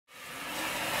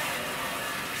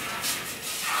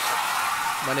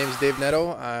My name is Dave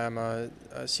Nadeau. I'm a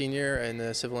senior in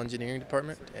the civil engineering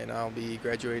department, and I'll be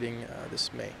graduating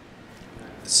this May.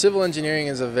 Civil engineering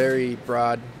is a very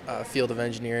broad field of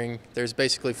engineering. There's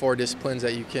basically four disciplines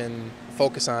that you can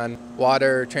focus on: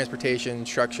 water, transportation,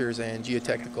 structures, and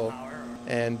geotechnical.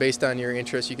 And based on your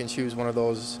interests, you can choose one of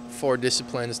those four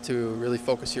disciplines to really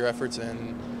focus your efforts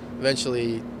and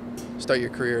eventually start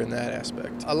your career in that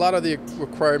aspect. A lot of the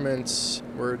requirements,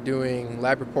 we're doing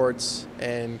lab reports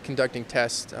and conducting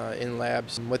tests in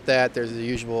labs. With that, there's the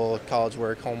usual college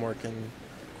work, homework, and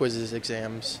quizzes,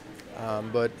 exams.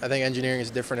 But I think engineering is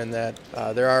different in that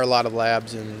there are a lot of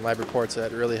labs and lab reports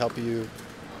that really help you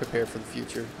prepare for the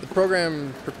future. The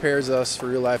program prepares us for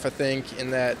real life, I think, in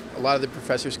that a lot of the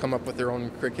professors come up with their own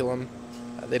curriculum.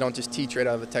 They don't just teach right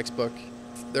out of a textbook.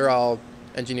 They're all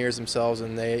engineers themselves,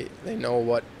 and they know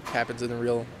what happens in the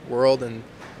real world, and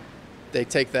they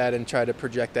take that and try to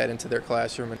project that into their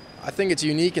classroom. And I think it's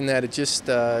unique in that it just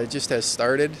has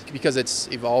started because it's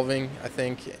evolving. I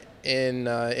think in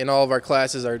all of our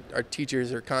classes, our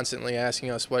teachers are constantly asking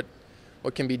us what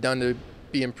can be done to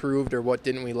be improved or what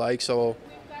didn't we like. So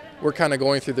we're kind of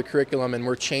going through the curriculum and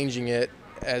we're changing it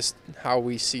as how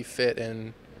we see fit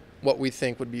and what we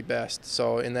think would be best.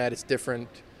 So in that, it's different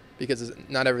because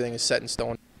not everything is set in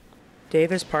stone.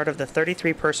 Dave is part of the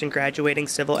 33-person graduating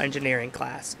civil engineering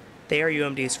class. They are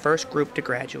UMD's first group to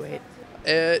graduate.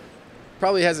 It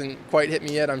probably hasn't quite hit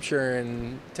me yet. I'm sure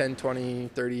in 10, 20,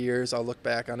 30 years I'll look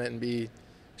back on it and be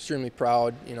extremely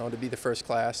proud, to be the first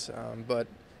class. But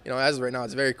as of right now,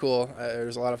 it's very cool.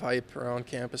 There's a lot of hype around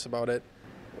campus about it.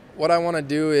 What I want to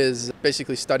do is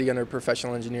basically study under a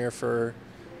professional engineer for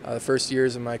the first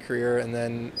years of my career and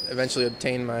then eventually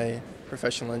obtain my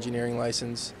professional engineering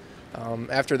license.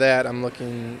 After that, I'm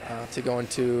looking to go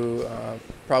into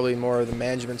probably more of the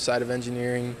management side of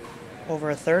engineering. Over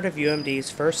a third of UMD's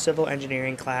first civil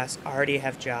engineering class already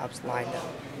have jobs lined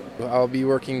up. I'll be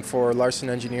working for Larson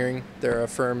Engineering. They're a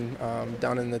firm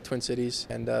down in the Twin Cities,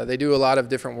 and they do a lot of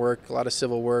different work, a lot of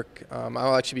civil work.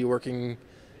 I'll actually be working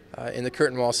in the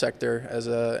curtain wall sector as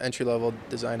an entry-level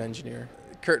design engineer.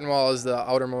 Curtain wall is the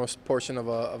outermost portion of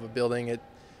a building. It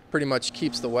pretty much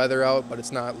keeps the weather out, but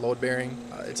it's not load-bearing.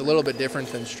 It's a little bit different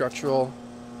than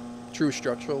true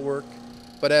structural work.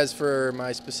 But as for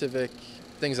my specific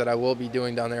things that I will be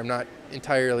doing down there, I'm not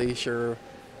entirely sure.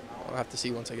 I'll have to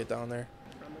see once I get down there.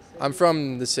 I'm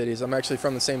from the cities. I'm actually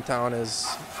from the same town as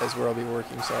where I'll be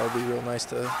working, so it'll be real nice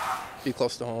to be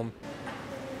close to home.